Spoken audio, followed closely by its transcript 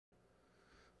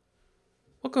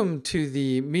Welcome to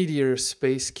the Meteor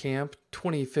Spacecamp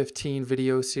 2015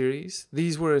 video series.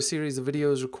 These were a series of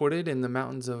videos recorded in the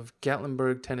mountains of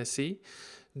Gatlinburg, Tennessee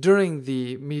during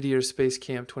the Meteor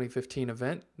Spacecamp 2015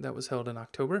 event that was held in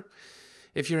October.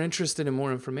 If you're interested in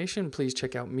more information, please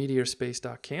check out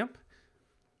meteorspace.camp.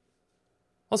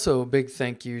 Also, a big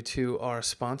thank you to our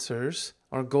sponsors.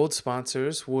 Our gold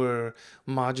sponsors were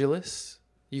Modulus.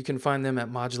 You can find them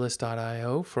at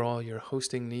modulus.io for all your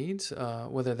hosting needs,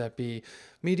 whether that be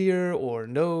Meteor or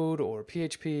Node or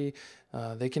PHP.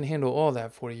 They can handle all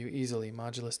that for you easily,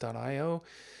 modulus.io.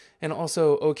 And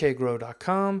also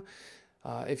okgrow.com.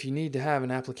 If you need to have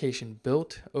an application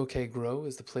built, okgrow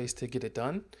is the place to get it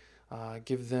done.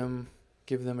 Give them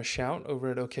a shout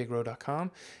over at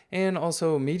okgrow.com. And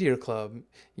also Meteor Club.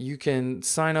 You can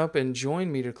sign up and join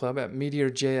Meteor Club at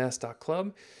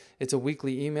meteor.js.club. It's a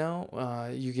weekly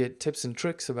email. You get tips and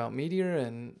tricks about Meteor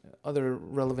and other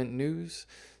relevant news.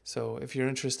 So if you're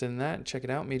interested in that, check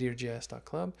it out,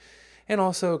 meteor.js.club. And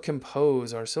also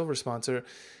Compose, our silver sponsor,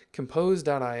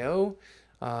 compose.io.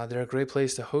 They're a great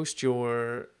place to host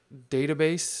your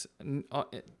database,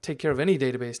 take care of any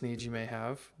database needs you may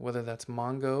have, whether that's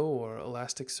Mongo or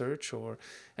Elasticsearch or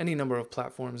any number of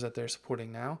platforms that they're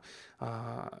supporting now.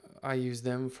 I use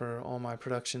them for all my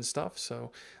production stuff,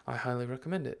 so I highly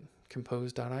recommend it.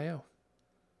 Compose.io.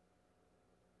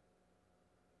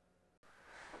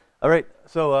 All right,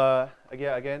 so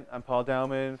again, I'm Paul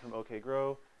Dowman from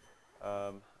okgrow.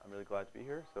 I'm really glad to be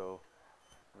here, so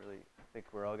I really think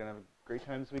we're all going to have a great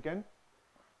time this weekend.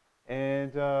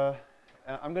 And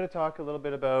I'm going to talk a little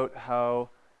bit about how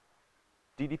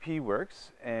DDP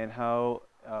works and how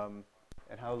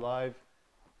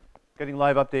getting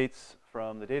live updates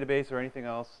from the database or anything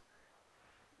else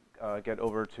get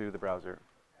over to the browser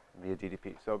via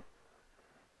DDP. So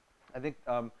I think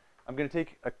I'm going to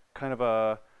take a kind of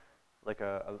a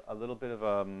little bit of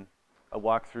a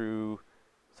walk through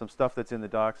some stuff that's in the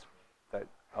docs that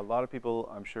a lot of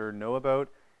people, I'm sure, know about.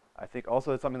 I think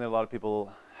also it's something that a lot of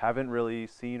people haven't really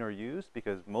seen or used,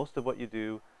 because most of what you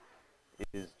do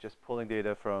is just pulling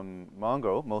data from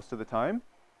Mongo most of the time.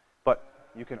 But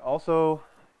you can also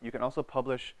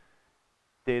publish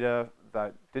data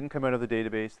that didn't come out of the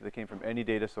database, that came from any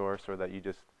data source, or that you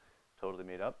just totally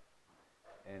made up.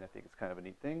 And I think it's kind of a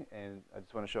neat thing, and I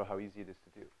just want to show how easy it is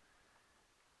to do.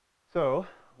 So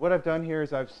what I've done here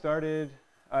is I've started,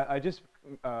 I just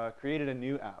created a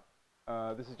new app.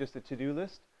 This is just a to-do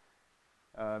list.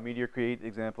 Meteor create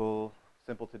example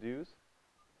simple to-dos.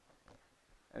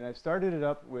 And I've started it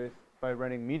up by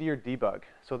running meteor debug.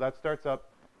 So that starts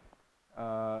up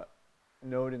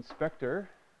node inspector.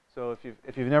 So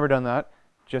if you've never done that,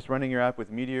 just running your app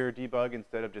with meteor debug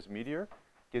instead of just meteor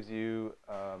gives you,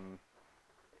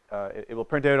 it will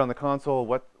print out on the console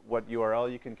what URL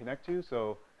you can connect to.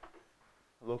 So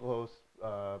localhost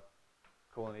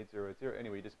 :800.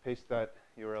 Anyway, you just paste that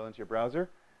URL into your browser.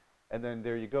 And then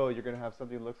there you go. You're going to have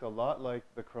something that looks a lot like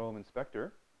the Chrome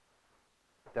inspector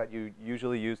that you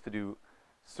usually use to do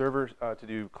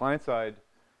client-side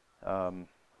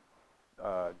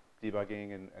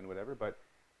debugging and whatever. But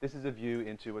this is a view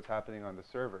into what's happening on the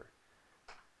server.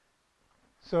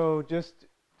 So just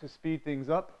to speed things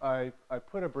up, I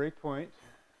put a breakpoint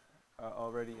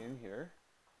already in here,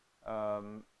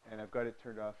 and I've got it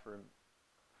turned off for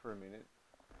a minute.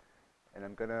 And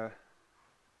I'm gonna.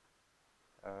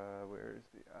 Where's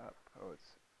the app? Oh,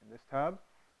 it's in this tab.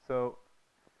 So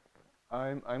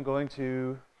I'm going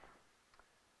to.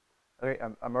 Okay,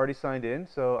 I'm already signed in.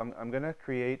 So I'm going to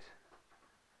create.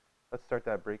 Let's start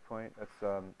that breakpoint. Let's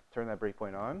turn that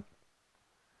breakpoint on.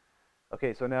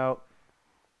 Okay, so now.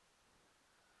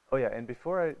 Oh yeah, and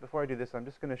before I do this, I'm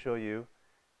just going to show you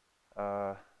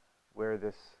where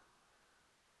this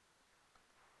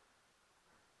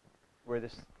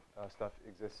stuff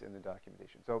exists in the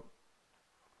documentation. So.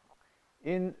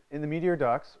 In the Meteor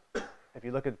docs, if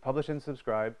you look at publish and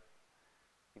subscribe,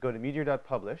 you go to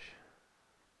meteor.publish.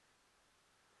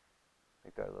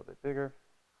 Make that a little bit bigger.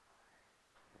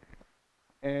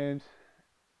 And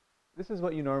this is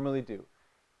what you normally do.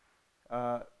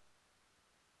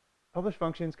 Publish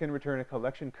functions can return a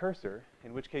collection cursor,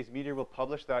 in which case Meteor will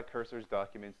publish that cursor's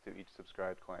documents to each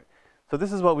subscribed client. So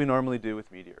this is what we normally do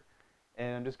with Meteor.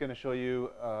 And I'm just going to show you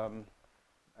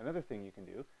another thing you can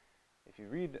do. If you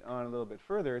read on a little bit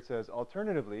further, it says,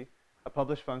 alternatively, a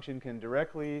publish function can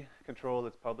directly control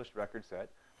its published record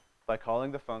set by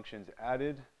calling the functions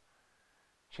added,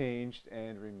 changed,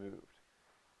 and removed.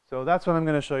 So that's what I'm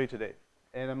going to show you today.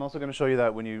 And I'm also going to show you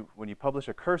that when you publish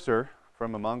a cursor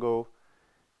from a Mongo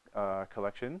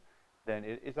collection, then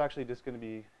it's actually just going to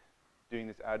be doing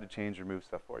this add, change, remove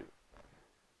stuff for you.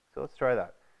 So let's try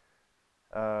that.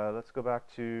 Let's go back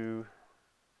to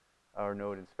our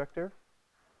node inspector.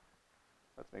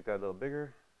 Let's make that a little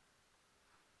bigger.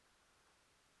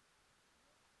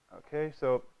 Okay,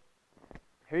 so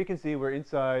here you can see we're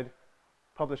inside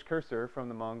publish cursor from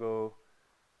the Mongo.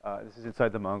 This is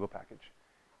inside the Mongo package.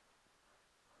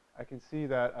 I can see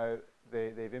that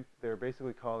they're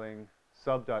basically calling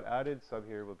sub.added. Sub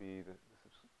here will be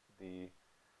the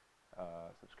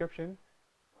subscription.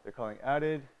 They're calling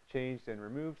added, changed, and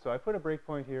removed. So I put a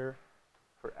breakpoint here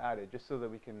for added, just so that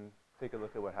we can take a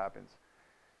look at what happens.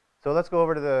 So let's go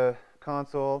over to the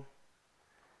console.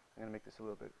 I'm going to make this a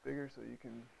little bit bigger so you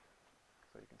can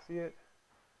see it.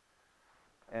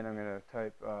 And I'm going to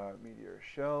type meteor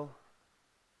shell.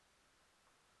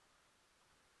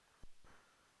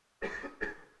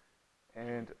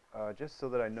 And just so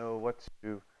that I know what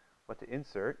to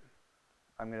insert,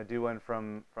 I'm going to do one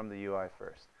from the UI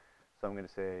first. So I'm going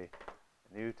to say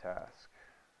new task.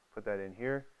 Put that in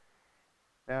here.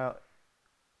 Now,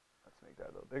 let's make that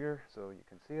a little bigger so you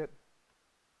can see it.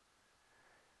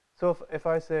 So if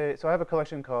I say, so I have a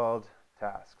collection called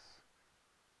tasks.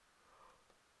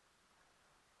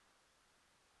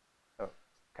 Oh,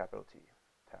 capital T,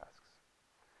 tasks.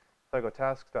 So I go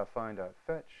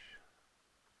tasks.find.fetch.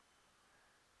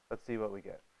 Let's see what we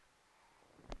get.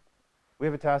 We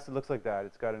have a task that looks like that.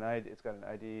 It's got an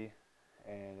ID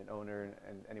and an owner.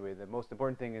 And anyway, the most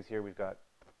important thing is here we've got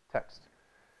text.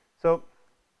 So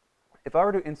if I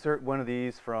were to insert one of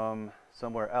these from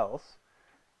somewhere else,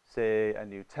 say a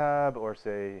new tab or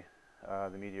say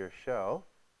the meteor shell.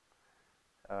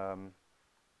 Oh, I'm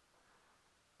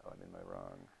in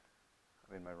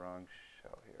my wrong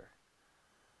shell here.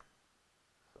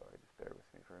 Sorry, just bear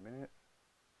with me for a minute.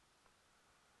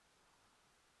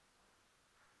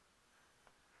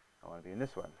 I want to be in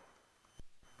this one.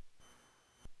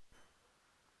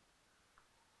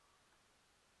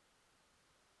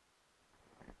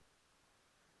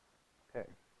 Okay.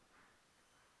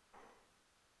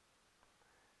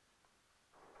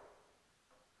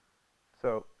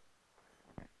 So.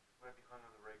 Might be hung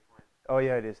on the breakpoint. Oh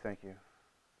yeah, it is. Thank you.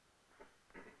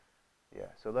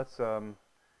 Yeah. So let's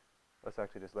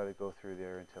actually just let it go through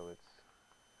there until it's.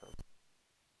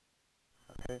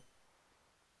 Okay.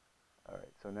 All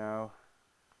right. So now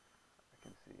I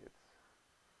can see it's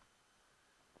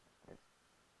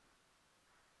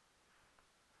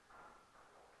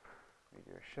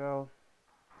meteor shell.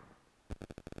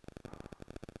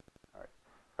 All right.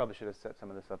 Probably should have set some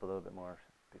of this up a little bit more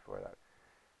before that.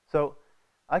 So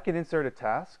I can insert a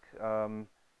task, and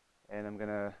I'm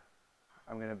gonna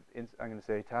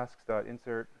say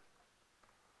tasks.insert.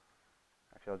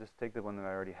 Actually, I'll just take the one that I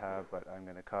already have, but I'm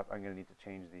gonna need to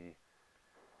change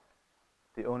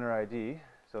the owner ID.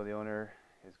 So the owner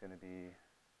is going to be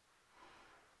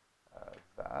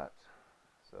that.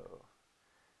 So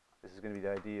this is going to be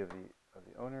the ID of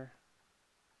the owner.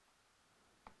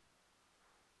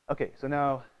 Okay, so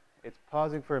now it's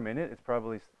pausing for a minute.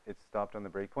 It's stopped on the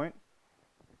breakpoint.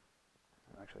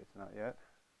 Actually, it's not yet.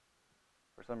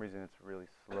 For some reason, it's really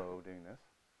slow doing this.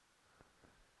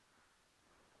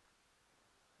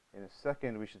 In a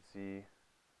second, we should see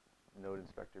node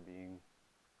inspector being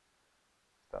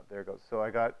stopped. There it goes. So I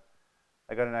got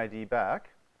an ID back.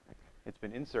 It's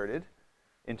been inserted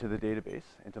into the database,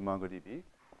 into MongoDB,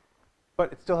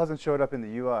 but it still hasn't showed up in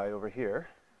the UI over here,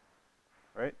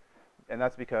 right? And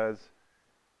that's because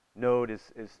node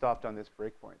is stopped on this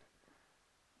breakpoint.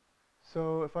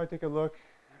 So if I take a look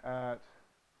at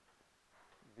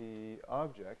the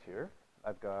object here,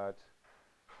 I've got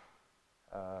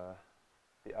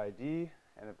the ID,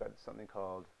 and I've got something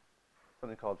called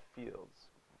fields.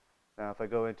 Now, if I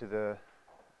go into the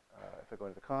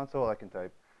console, I can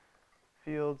type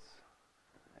fields,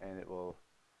 and it will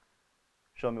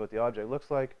show me what the object looks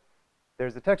like.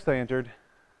 There's the text I entered.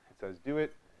 It says do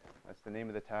it. That's the name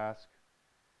of the task.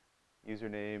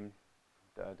 Username,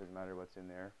 doesn't matter what's in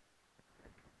there.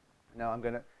 Now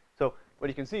so what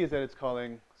you can see is that it's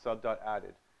calling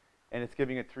sub.added, and it's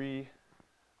giving it three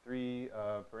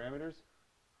parameters.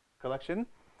 Collection.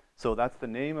 So that's the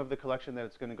name of the collection that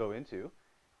it's going to go into.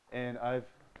 And I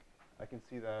can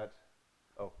see that,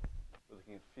 oh, we're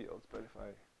looking at fields, but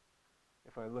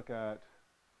if I look at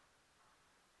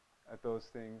those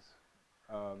things,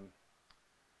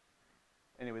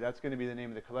 anyway, that's going to be the name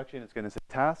of the collection. It's going to say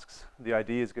tasks. The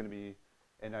ID is going to be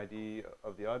an ID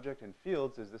of the object, and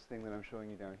fields is this thing that I'm showing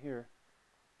you down here,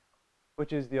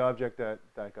 which is the object that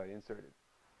got inserted.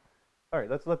 All right,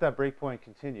 let's let that breakpoint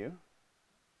continue.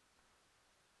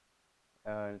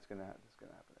 And it's going to happen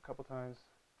a couple times.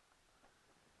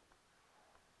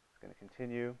 It's going to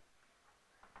continue.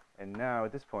 And now,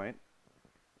 at this point,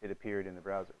 it appeared in the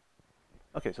browser.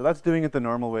 Okay, so that's doing it the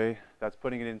normal way. That's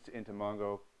putting it into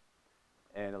Mongo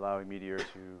and allowing Meteor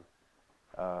to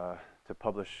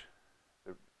publish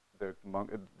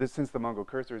since the Mongo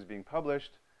cursor is being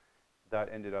published, that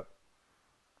ended up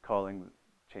calling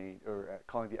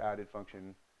calling the added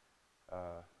function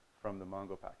from the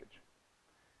Mongo package.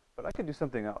 But I could do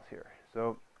something else here.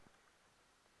 So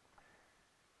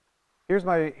here's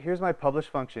my publish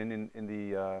function in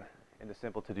the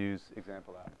simple to-dos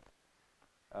example app.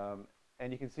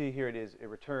 And you can see here it is.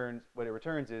 What it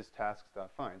returns is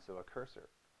tasks.find, so a cursor.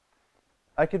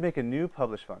 I could make a new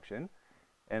publish function,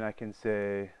 and I can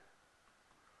say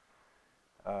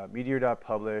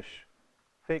meteor.publish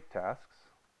fake tasks,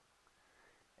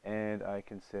 and I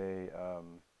can say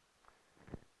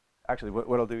actually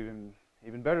what I'll do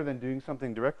even better than doing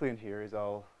something directly in here is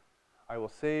I will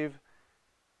save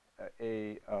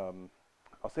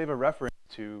I'll save a reference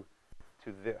to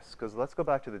this, because let's go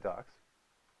back to the docs.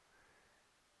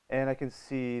 And I can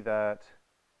see that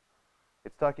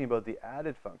it's talking about the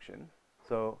added function.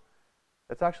 So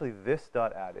that's actually this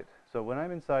dot added. So when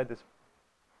I'm inside this,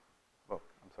 oh,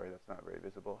 I'm sorry, that's not very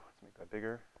visible. Let's make that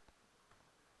bigger.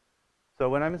 So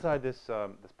when I'm inside this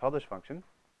this publish function,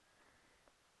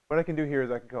 what I can do here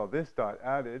is I can call this dot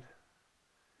added,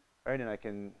 right? And I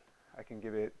can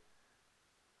give it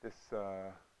this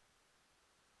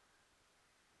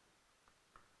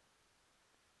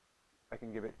I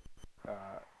can give it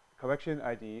collection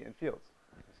ID and fields,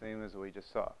 the same as we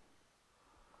just saw.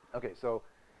 Okay, so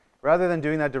rather than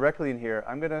doing that directly in here,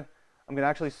 I'm gonna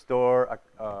actually store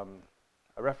a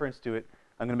reference to it.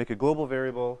 I'm gonna make a global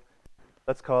variable.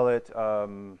 Let's call it I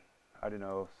don't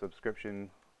know,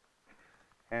 subscription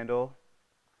handle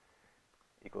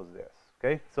equals this.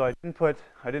 Okay, so I didn't put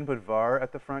var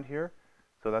at the front here,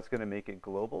 so that's gonna make it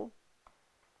global.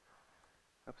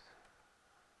 Oops.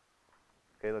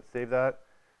 Okay, let's save that.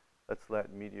 Let's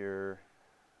let Meteor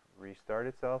restart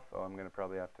itself. Oh, I'm going to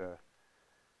probably have to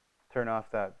turn off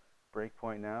that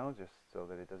breakpoint now, just so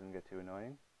that it doesn't get too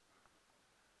annoying.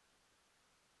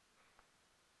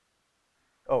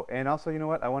 Oh, and also, you know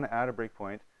what? I want to add a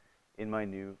breakpoint in my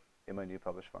new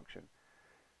publish function.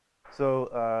 So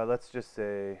let's just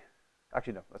say,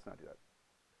 actually no, let's not do that.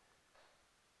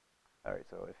 All right,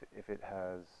 so if it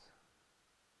has,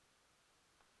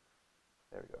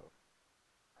 there we go.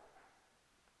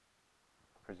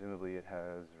 Presumably it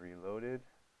has reloaded.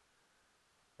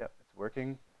 Yep, it's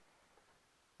working.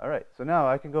 All right, so now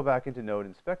I can go back into Node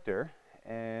Inspector,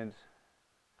 and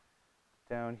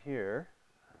down here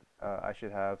I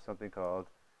should have something called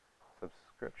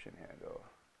subscription handle.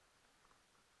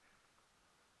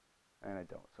 And I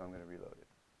don't, so I'm going to reload it.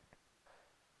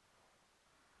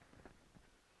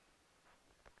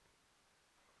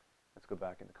 Let's go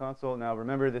back into console. Now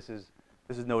remember, this is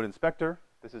Node Inspector.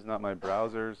 This is not my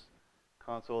browser's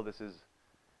console. This is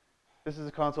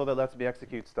a console that lets me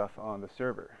execute stuff on the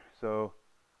server. So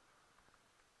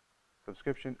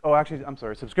subscription, oh actually, I'm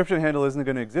sorry, subscription handle isn't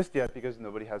going to exist yet because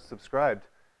nobody has subscribed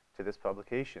to this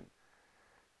publication.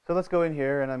 So let's go in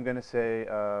here, and I'm going to say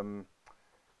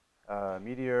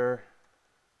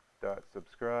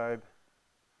meteor.subscribe.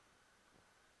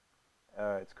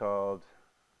 It's called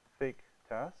fake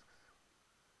tasks.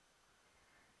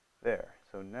 There.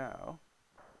 So now,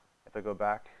 if I go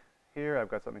back here, I've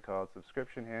got something called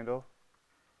subscription handle.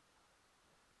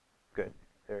 Good.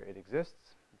 There it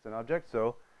exists. It's an object.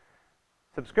 So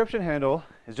subscription handle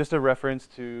is just a reference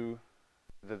to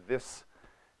this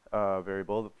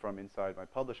variable from inside my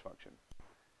publish function.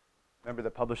 Remember, the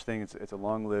publish thing, it's a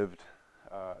long-lived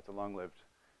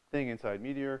thing inside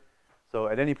Meteor. So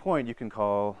at any point, you can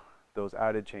call those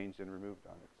added, changed, and removed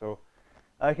on it. So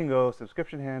I can go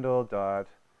subscription handle dot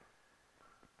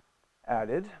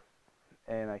added,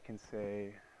 and I can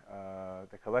say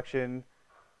the collection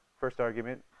first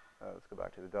argument. Let's go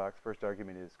back to the docs. First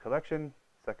argument is collection.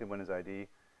 Second one is ID, and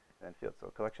then field.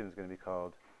 So collection is going to be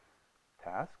called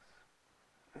tasks.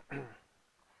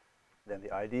 Then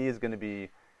the ID is going to be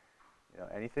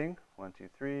anything, 1, 2,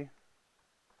 3.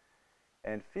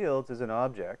 And fields is an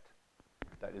object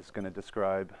that is going to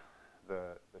describe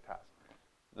the task.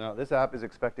 Now this app is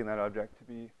expecting that object to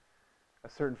be a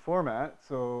certain format,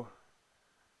 so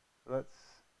let's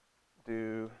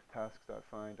do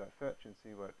tasks.find.fetch and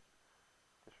see what,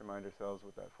 just remind ourselves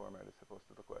what that format is supposed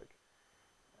to look like.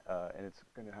 And it's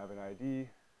going to have an ID.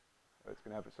 It's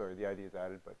going to have, sorry, the ID is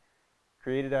added, but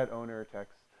created at owner,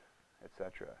 text,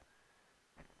 etc.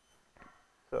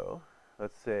 So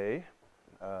let's say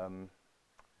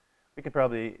we could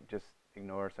probably just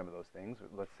ignore some of those things.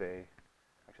 Let's say,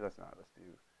 actually let's not. Let's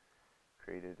do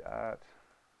created at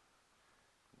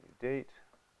new date,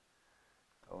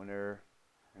 owner,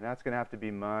 And that's going to have to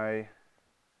be my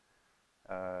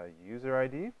user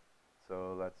ID.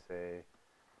 So let's say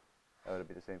that would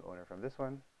be the same owner from this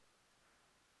one.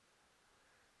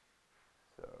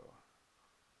 So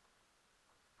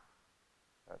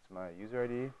that's my user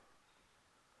ID.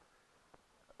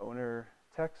 Owner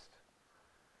text.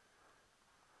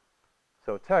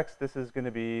 So text, this is going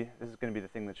to be the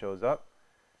thing that shows up.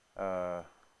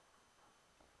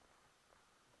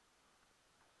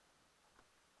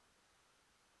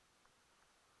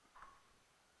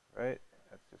 Right?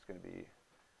 That's just going to be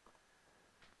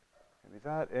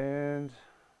that. And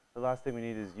the last thing we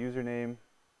need is username.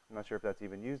 I'm not sure if that's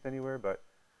even used anywhere, but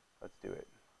let's do it.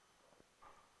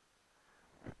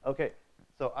 Okay,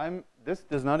 so this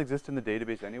does not exist in the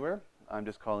database anywhere. I'm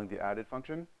just calling the added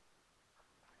function.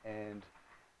 And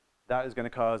that is going to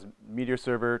cause Meteor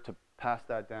server to pass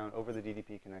that down over the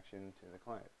DDP connection to the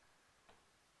client.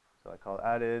 So I call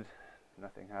added.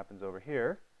 Nothing happens over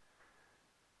here.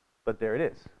 But there it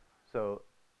is. So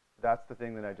that's the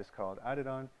thing that I just called added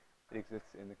on. It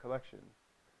exists in the collection.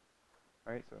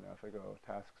 Right? So now if I go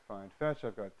tasks find fetch,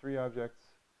 I've got 3 objects.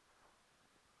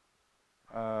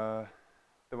 The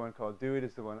one called do it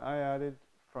is the one I added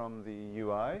from the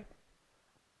UI.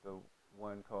 The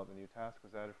one called the new task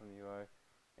was added from the UI.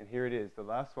 And here it is. The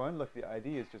last one, look, the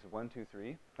ID is just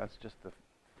 123. That's just the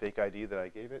fake ID that I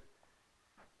gave it.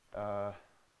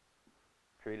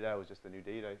 Created that was just the new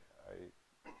date. I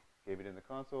gave it in the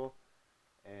console.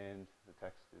 And the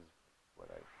text is what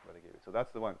I gave it. So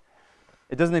that's the one.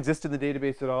 It doesn't exist in the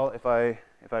database at all. If I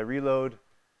reload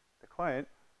the client,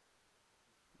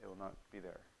 it will not be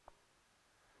there.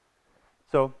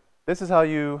 So this is how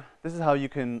you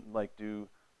can like do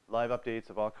live updates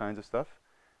of all kinds of stuff.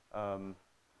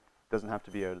 Doesn't have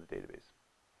to be out of the database.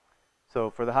 So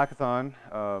for the hackathon,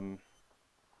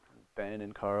 Ben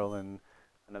and Carl and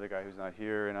another guy who's not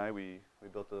here and we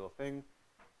built a little thing.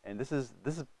 And this is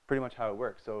pretty much how it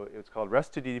works. So it's called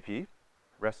REST to DDP,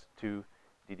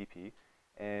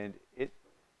 and it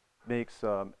makes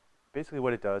basically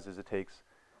what it does is it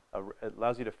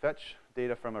allows you to fetch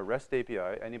data from a REST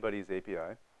API, anybody's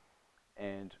API,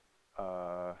 and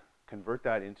convert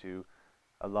that into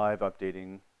a live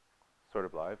updating, sort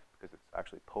of live, because it's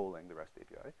actually polling the REST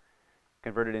API,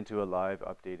 convert it into a live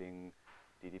updating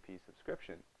DDP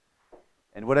subscription.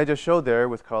 And what I just showed there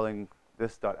with calling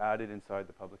this .added inside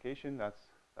the publication, that's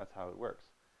how it works.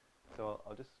 So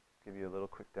I'll just give you a little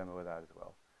quick demo of that as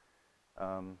well.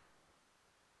 So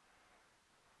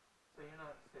you're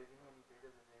not saving any data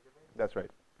to the database? That's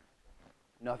right.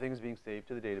 Nothing's being saved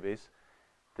to the database.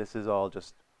 This is all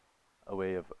just a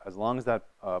way of, as long as that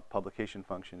publication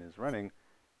function is running,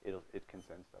 it can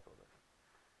send stuff over.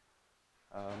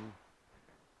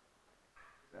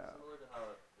 Similar to how the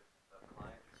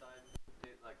client-side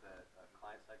data, like the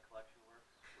client-side collection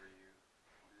works, where you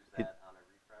lose that on a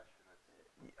refresh and it's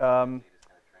data's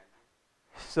kind of transient?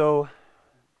 So,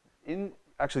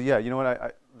 actually, yeah, you know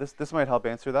what? This might help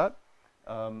answer that.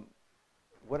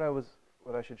 What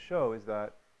I should show is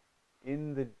that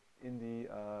in the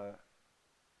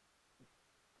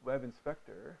web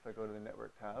inspector, if I go to the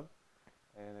network tab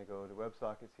and I go to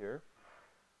WebSockets here,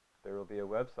 there will be a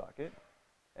WebSocket,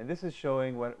 and this is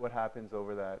showing what happens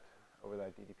over that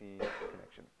DDP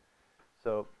connection.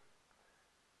 So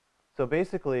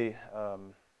basically,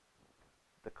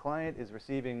 the client is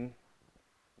receiving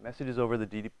messages over the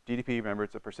DDP. Remember,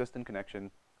 it's a persistent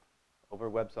connection over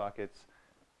WebSockets,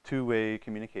 two-way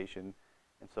communication,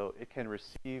 and so it can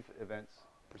receive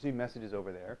messages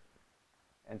over there.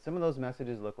 And some of those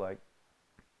messages look like,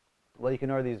 well, you can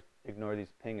ignore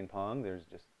these ping and pong. There's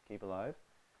just keep alive.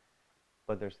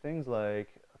 But there's things like,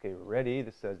 okay, ready.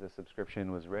 This says the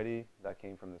subscription was ready. That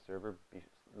came from the server.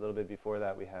 A little bit before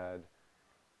that, we had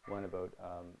one about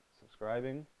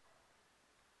subscribing.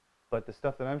 But the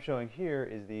stuff that I'm showing here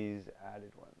is these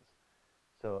added ones.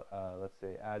 So let's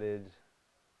say added.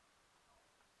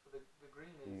 So the green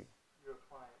is your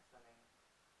client sending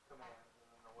commands, and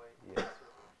then the white is Yeah. the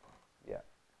server response. Yeah,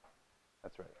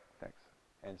 that's right. Thanks.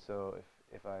 And so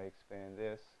if I expand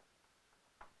this,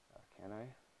 can I? I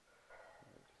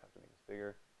just have to make this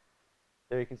bigger.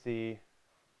 There you can see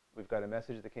we've got a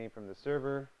message that came from the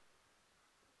server.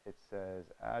 It says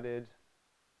added.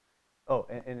 Oh,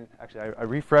 and actually, I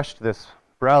refreshed this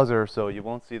browser, so you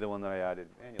won't see the one that I added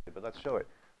manually, but let's show it.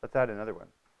 Let's add another one.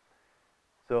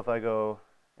 So if I go,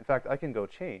 in fact, I can go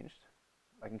changed.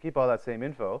 I can keep all that same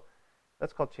info.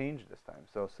 That's called changed this time.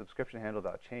 So subscription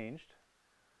handle.changed.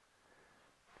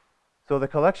 So the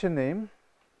collection name,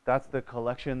 that's the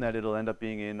collection that it'll end up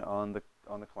being in on the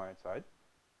client side.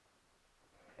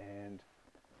 And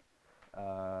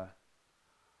the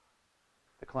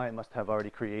client must have already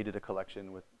created a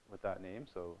collection with that name,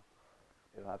 so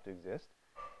it'll have to exist.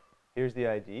 Here's the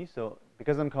ID. So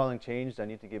because I'm calling changed, I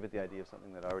need to give it the ID of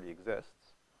something that already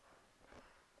exists.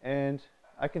 And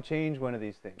I can change one of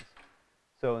these things.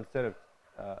 So instead of,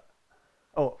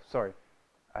 oh, sorry,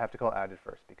 I have to call added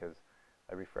first because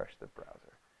I refreshed the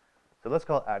browser. So let's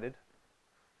call added.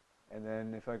 And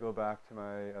then if I go back to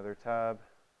my other tab,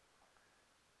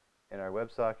 in our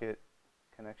WebSocket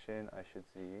connection, I should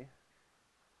see,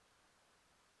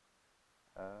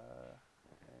 and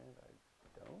I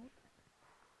don't.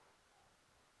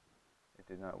 It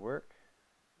did not work.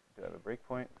 Do I have a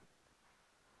breakpoint?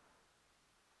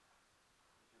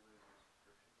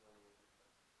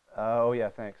 Oh yeah,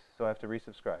 thanks. So I have to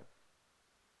resubscribe.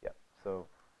 Yeah, so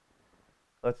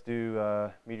let's do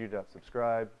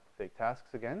meteor.subscribe fake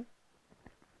tasks again.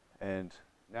 And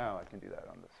now I can do that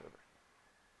on the server.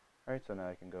 All right, so now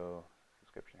I can go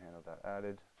subscription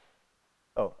handle.added.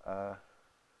 Oh, that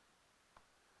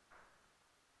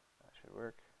should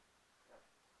work.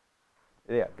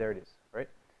 Yeah, there it is, right?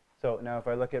 So now if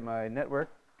I look at my network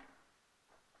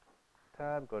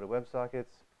tab, go to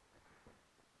WebSockets.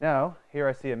 Now, here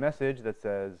I see a message that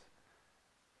says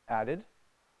added.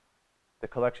 The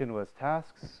collection was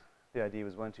tasks. The ID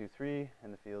was 1, 2, 3,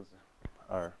 and the fields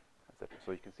are, etc.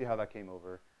 So you can see how that came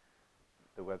over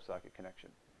the WebSocket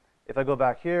connection. If I go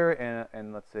back here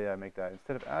and let's say I make that,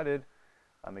 instead of added,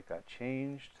 I'll make that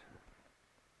changed.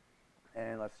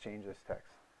 And let's change this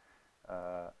text.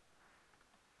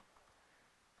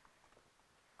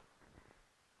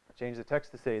 Change the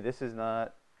text to say this is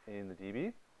not in the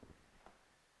DB.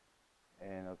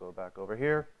 And I'll go back over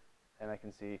here, and I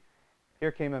can see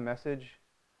here came a message.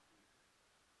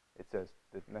 It says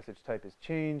the message type is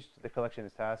changed. The collection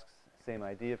is tasks, same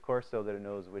ID, of course, so that it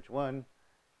knows which one.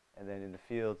 And then in the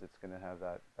fields, it's going to have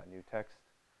that new text.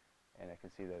 And I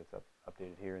can see that it's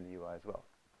updated here in the UI as well.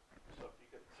 So if you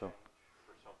get a change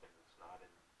for something that's not in,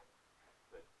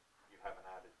 that you haven't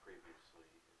added previously,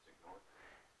 it's ignored?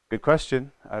 Good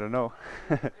question. I don't know.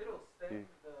 It'll send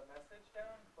the message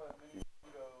down, but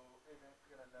Mongo isn't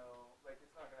going to know, like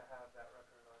it's not going to have that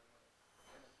record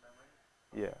in its memory.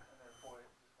 Yeah. And therefore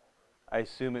it just won't work. I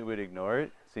assume it would ignore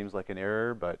it. Seems like an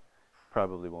error, but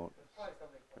probably won't. It's probably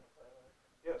something from the site.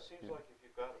 Yeah, it seems like if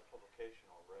you've got a publication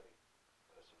already,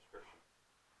 a subscription,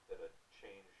 that a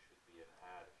change should be an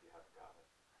add if you haven't got it.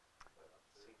 But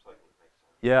it seems like it would make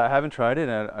sense. Yeah, I haven't tried it,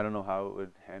 and I don't know how it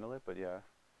would handle it, but yeah.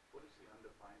 What is the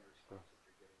undefined response that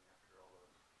you're getting after all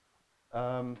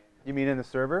those? You mean in the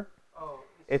server? Oh,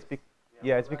 It's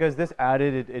yeah, it's because this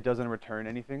added, it doesn't return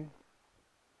anything.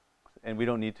 And we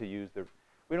don't need to use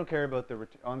we don't care about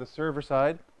on the server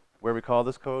side, where we call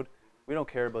this code, we don't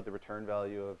care about the return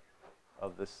value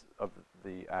of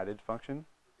the added function.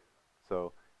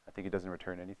 So I think it doesn't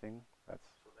return anything. That's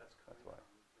why.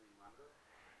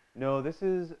 No, this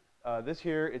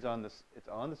here is it's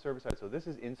on the server side. So this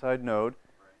is inside Node,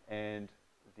 Right. and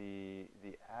the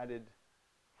added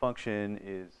function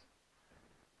is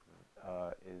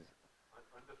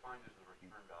Undefined is the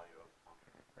return value of the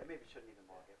function. It maybe shouldn't even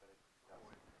log it, but it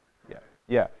does.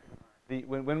 yeah.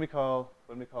 When we call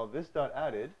this dot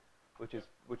added, which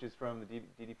is from the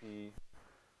DDP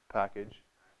package,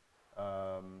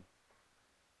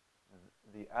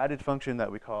 the added function that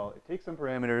we call, it takes some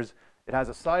parameters. It has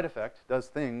a side effect, does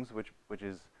things, which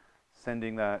is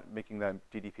making that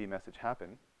DDP message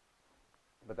happen.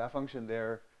 But that function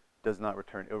there does not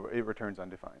return. It returns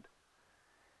undefined,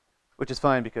 which is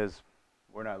fine because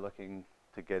we're not looking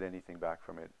to get anything back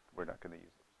from it. We're not going to use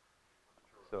it.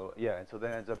 So yeah, and so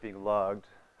that ends up being logged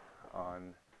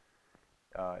on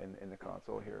in the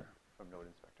console here from Node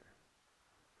Inspector.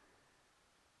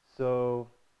 So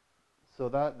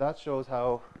that shows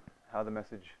how the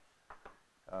message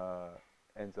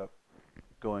ends up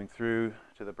going through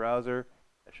to the browser.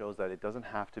 It shows that it doesn't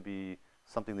have to be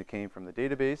something that came from the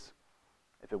database.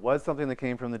 If it was something that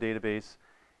came from the database,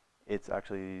 it's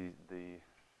actually the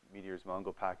Meteor's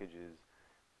Mongo package is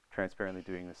transparently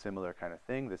doing a similar kind of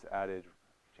thing. This added,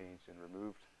 changed, and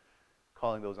removed,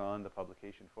 calling those on the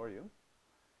publication for you.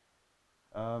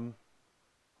 And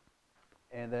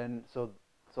then, so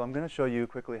I'm going to show you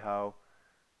quickly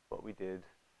what we did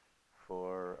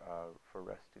for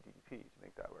REST to DDP to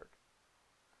make that work.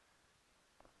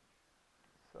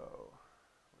 So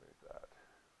where is that?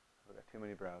 I've got too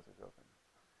many browsers open.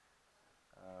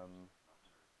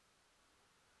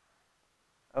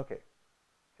 Okay,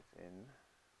 it's in.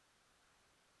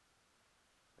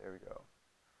 There we go.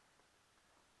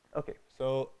 Okay,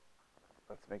 so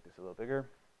let's make this a little bigger.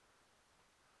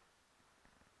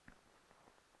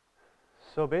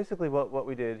 So basically what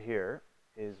we did here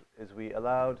is we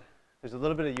allowed there's a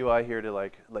little bit of UI here to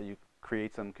like let you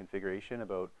create some configuration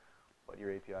about what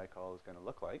your API call is going to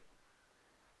look like.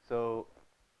 So,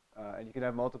 and you can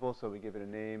have multiple, so we give it a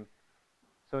name.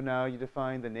 So now you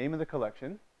define the name of the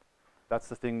collection. That's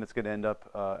the thing that's going to end up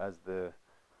as the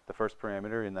first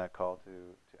parameter in that call to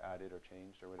add it or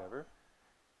changed or whatever.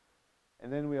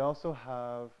 And then we also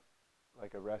have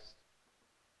like a REST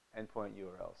endpoint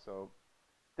URL. So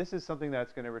this is something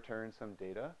that's going to return some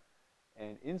data.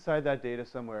 And inside that data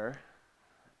somewhere,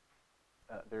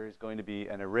 there is going to be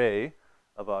an array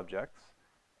of objects.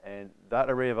 And that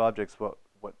array of objects, what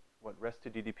REST to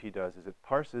DDP does is it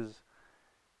parses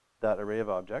that array of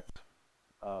objects.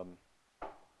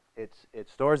 It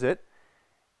stores it.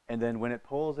 And then when it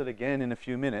polls it again in a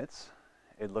few minutes,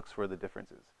 it looks for the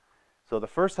differences. So the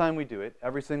first time we do it,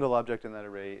 every single object in that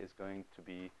array is going to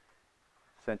be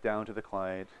sent down to the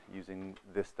client using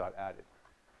this.added,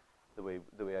 the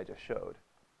way I just showed.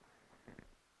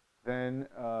 Then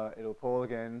it'll poll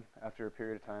again after a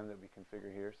period of time that we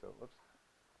configure here. So whoops,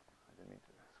 I didn't mean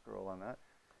to scroll on that.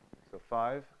 So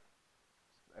 5,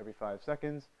 every 5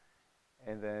 seconds.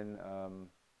 And then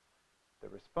the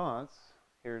response,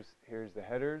 here's the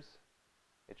headers.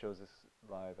 It shows us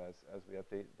live as we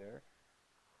update there.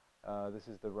 This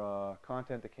is the raw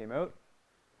content that came out.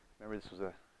 Remember, this was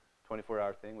a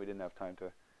 24-hour thing. We didn't have time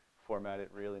to format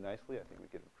it really nicely. I think we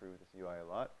could improve this UI a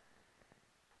lot.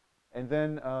 And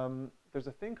then there's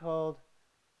a thing called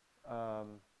JSON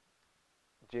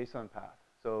path.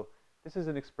 So this is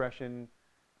an expression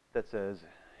that says,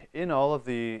 in all of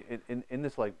the, in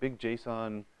this like big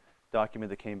JSON document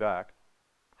that came back,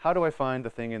 how do I find the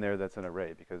thing in there that's an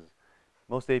array? Because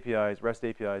most APIs, REST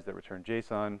APIs that return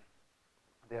JSON,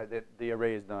 the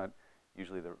array is not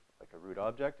usually like a root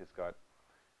object. It's got,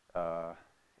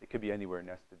 it could be anywhere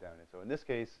nested down. And so in this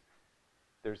case,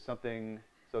 there's something,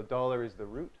 so $ is the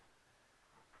root.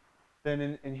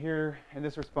 Then in here, in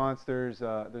this response, there's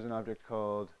an object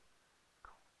called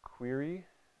query.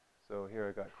 So here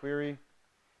I got query.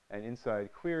 And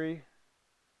inside query,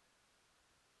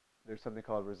 there's something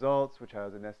called results, which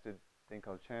has a nested thing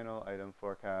called channel, item,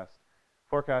 forecast.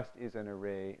 Forecast is an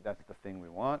array. That's the thing we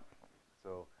want.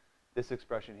 So this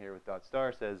expression here with dot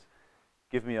star says,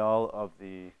 give me all of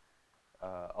the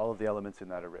elements in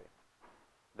that array.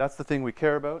 That's the thing we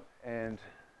care about. And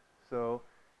so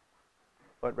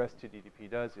what REST to DDP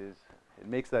does is it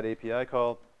makes that API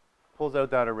call, pulls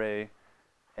out that array,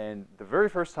 and the very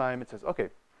first time it says, OK,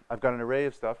 I've got an array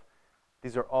of stuff.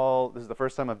 These are all, this is the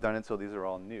first time I've done it, so these are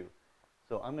all new.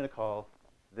 So I'm going to call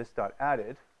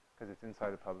this.added, because it's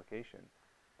inside a publication.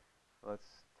 Let's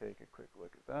take a quick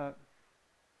look at that.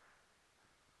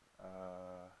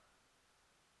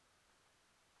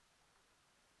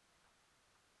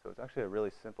 So it's actually a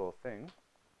really simple thing.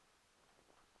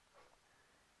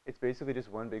 It's basically just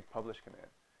one big publish command,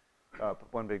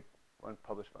 one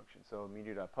publish function. So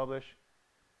meteor.publish.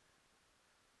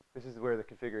 This is where the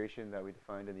configuration that we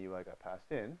defined in the UI got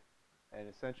passed in, and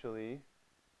essentially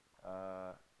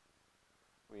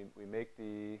we make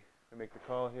the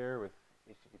call here with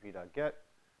http.get.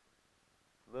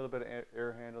 A little bit of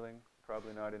error handling,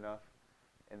 probably not enough,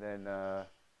 and then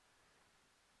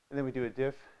we do a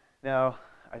diff. Now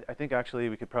I think actually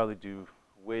we could probably do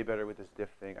way better with this diff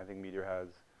thing. I think Meteor has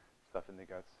stuff in the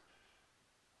guts.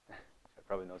 It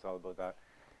probably knows all about that.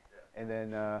 Yeah. And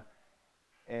then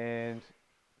and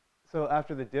so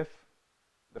after the diff,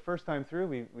 the first time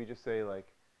through, we just say like,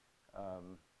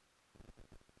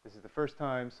 this is the first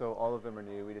time, so all of them are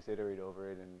new. We just iterate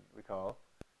over it, and we call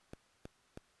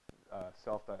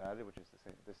self.added, which is the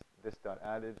same,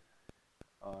 this.added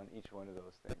on each one of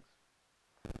those things.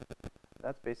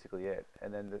 That's basically it.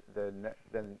 And then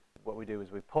then what we do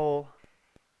is we poll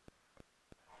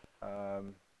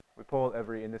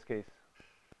every, in this case,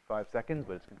 5 seconds,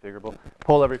 but it's configurable.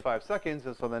 Poll every 5 seconds,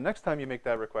 and so the next time you make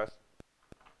that request,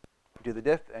 you do the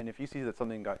diff, and if you see that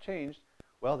something got changed,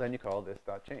 well, then you call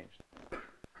this.changed.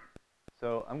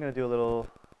 So I'm going to do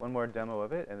one more demo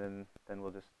of it, and then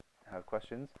we'll just have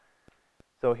questions.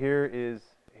 So here's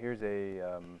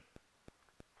one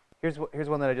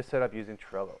that I just set up using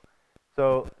Trello.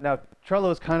 So now Trello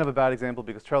is kind of a bad example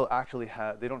because Trello actually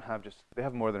they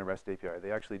have more than a REST API.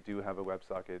 They actually do have a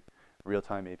WebSocket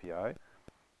real-time API.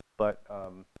 But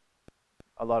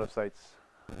a lot of sites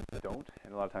don't,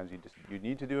 and a lot of times you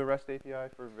need to do a REST API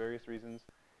for various reasons.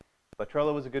 But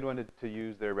Trello was a good one to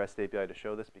use their REST API to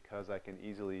show this because I can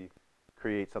easily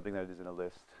create something that is in a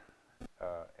list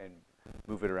and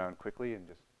move it around quickly and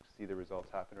just see the results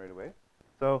happen right away.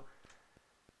 So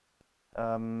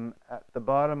at the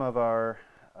bottom of our,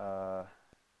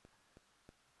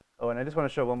 oh, and I just want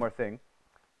to show one more thing.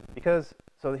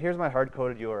 so here's my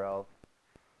hard-coded URL.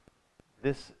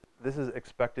 This is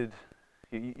expected.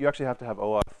 You actually have to have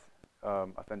OAuth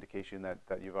authentication that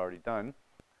you've already done.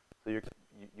 So you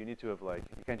need to have, like,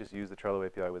 you can't just use the Trello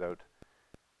API without,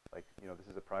 like, this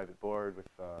is a private board with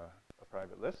a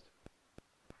private list.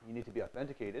 You need to be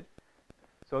authenticated.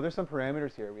 So there's some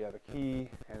parameters here. We have a key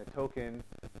and a token.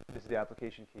 This is the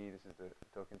application key. This is the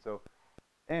token. So,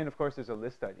 and of course, there's a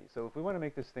list ID. So if we want to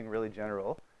make this thing really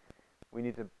general, we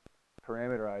need to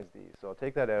parameterize these. So I'll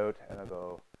take that out, and I'll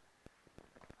go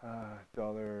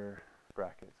dollar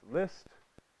brackets list,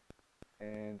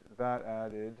 and that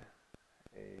added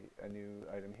a new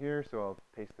item here. So I'll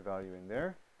paste the value in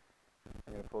there.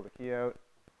 I'm going to pull the key out,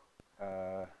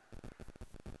 dollar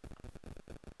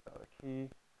key,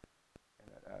 and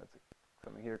that adds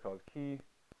something here called key.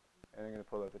 And I'm going to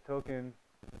pull out the token,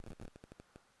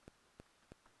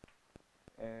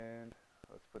 and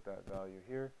let's put that value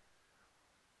here.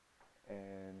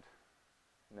 And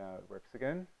now it works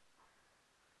again.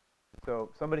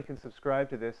 So somebody can subscribe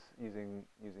to this using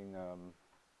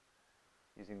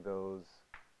those.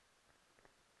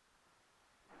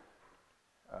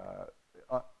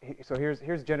 So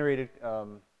here's generated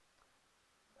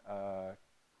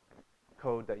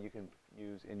code that you can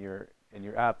use in your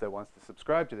app that wants to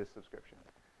subscribe to this subscription.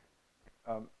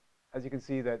 As you can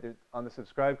see, that on the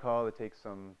subscribe call, it takes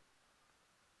some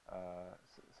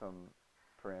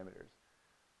parameters.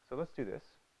 So let's do this.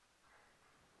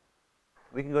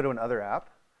 We can go to another app.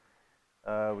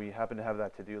 We happen to have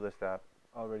that to-do list app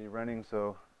already running,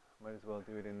 so might as well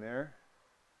do it in there.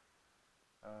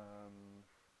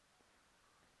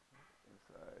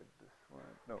 Inside this one.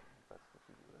 No, that's the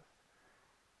to-do list.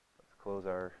 Let's close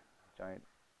our giant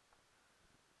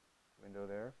window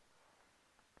there.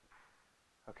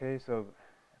 Okay, so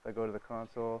if I go to the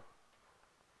console,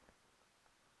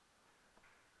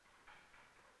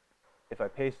 if I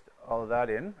paste all of that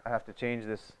in, I have to change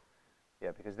this.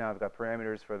 Yeah, because now I've got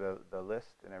parameters for the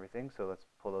list and everything. So let's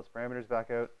pull those parameters back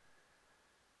out.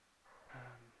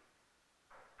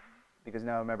 Because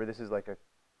now, remember, this is like a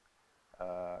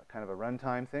kind of a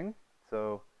runtime thing.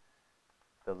 So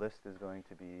the list is going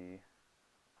to be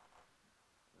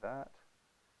that.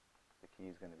 The key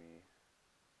is going to be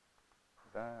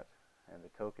that. And the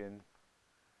token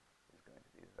is going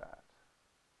to be that.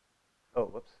 Oh,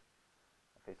 whoops.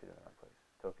 I pasted it in the wrong place.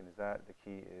 Token is that. The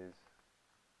key is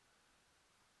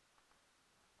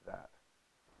that.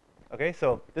 Okay,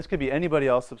 so this could be anybody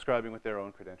else subscribing with their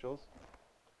own credentials.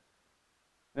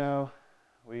 Now,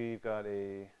 we've got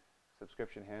a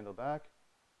subscription handle back.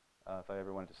 If I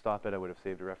ever wanted to stop it, I would have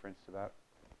saved a reference to that.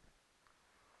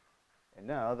 And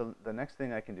now, the next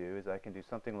thing I can do is I can do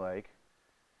something like,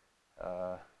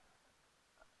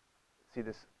 see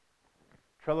this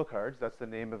Trello cards, that's the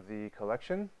name of the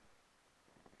collection.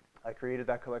 I created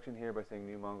that collection here by saying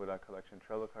new mongo.collection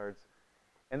Trello cards.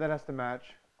 And that has to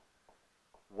match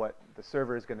what the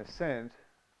server is going to send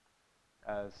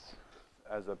as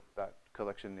that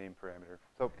collection name parameter.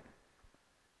 So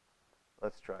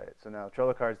let's try it. So now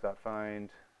Trello cards.find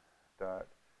dot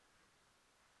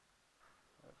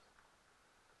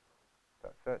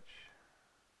fetch.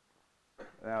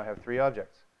 Now I have 3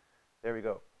 objects. There we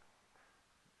go.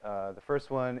 The first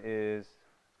one is,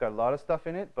 it's got a lot of stuff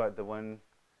in it, but the one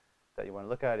that you want to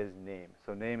look at is name.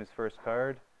 So name is first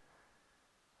card.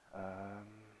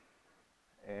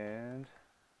 And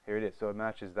here it is. So it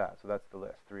matches that. So that's the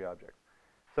list, 3 objects.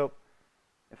 So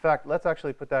in fact, let's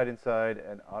actually put that inside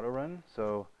an auto run.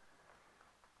 So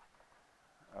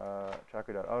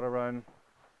tracker.autorun.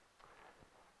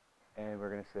 And we're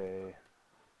going to say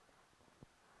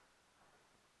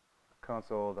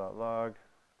console.log.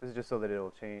 This is just so that it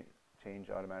will change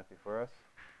automatically for us.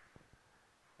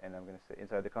 And I'm going to say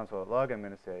inside the console.log, I'm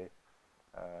going to say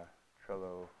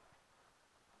Trello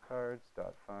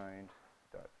cards.find.fetch.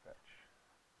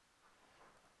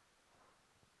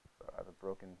 So I have a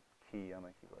broken key on my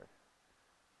keyboard.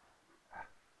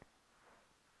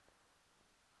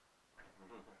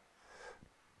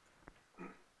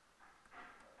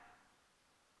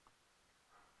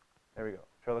 There we go.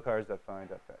 Trello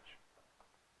cards.find.fetch.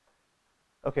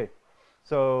 Okay,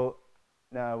 so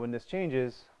now when this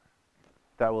changes,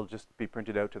 that will just be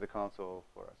printed out to the console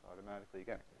for us automatically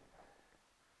again.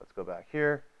 Let's go back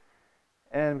here.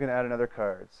 And I'm going to add another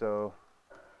card. So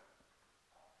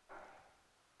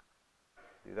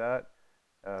do that.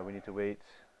 We need to wait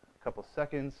a couple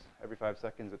seconds. Every 5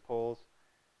 seconds it pulls.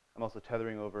 I'm also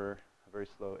tethering over a very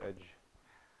slow edge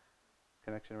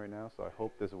connection right now, so I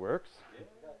hope this works. Yeah.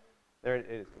 There it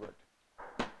is. It worked.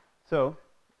 So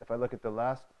if I look at the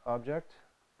last object,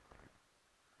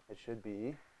 it should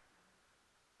be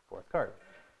 4th card.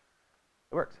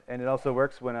 It works, and it also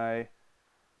works when I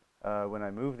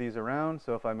move these around.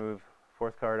 So if I move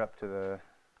fourth card up to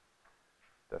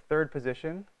the third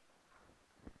position,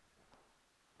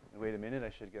 wait a minute, I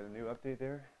should get a new update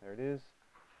there. There it is.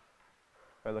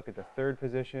 If I look at the third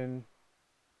position,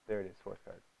 there it is, fourth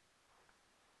card.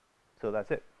 So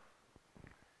that's it.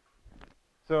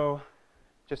 So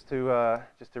just to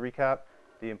recap,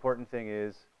 the important thing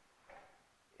is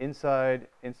inside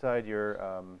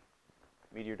your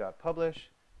meteor.publish,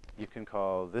 you can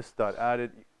call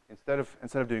this.added. Instead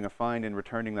of doing a find and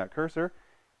returning that cursor,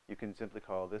 you can simply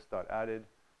call this.added,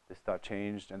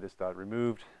 this.changed, and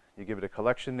this.removed. You give it a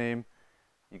collection name,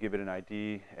 you give it an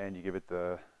ID, and you give it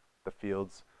the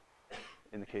fields.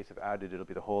 In the case of added, it'll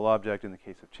be the whole object. In the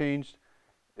case of changed,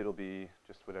 it'll be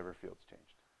just whatever fields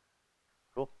changed.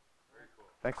 Cool? Very cool.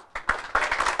 Thanks.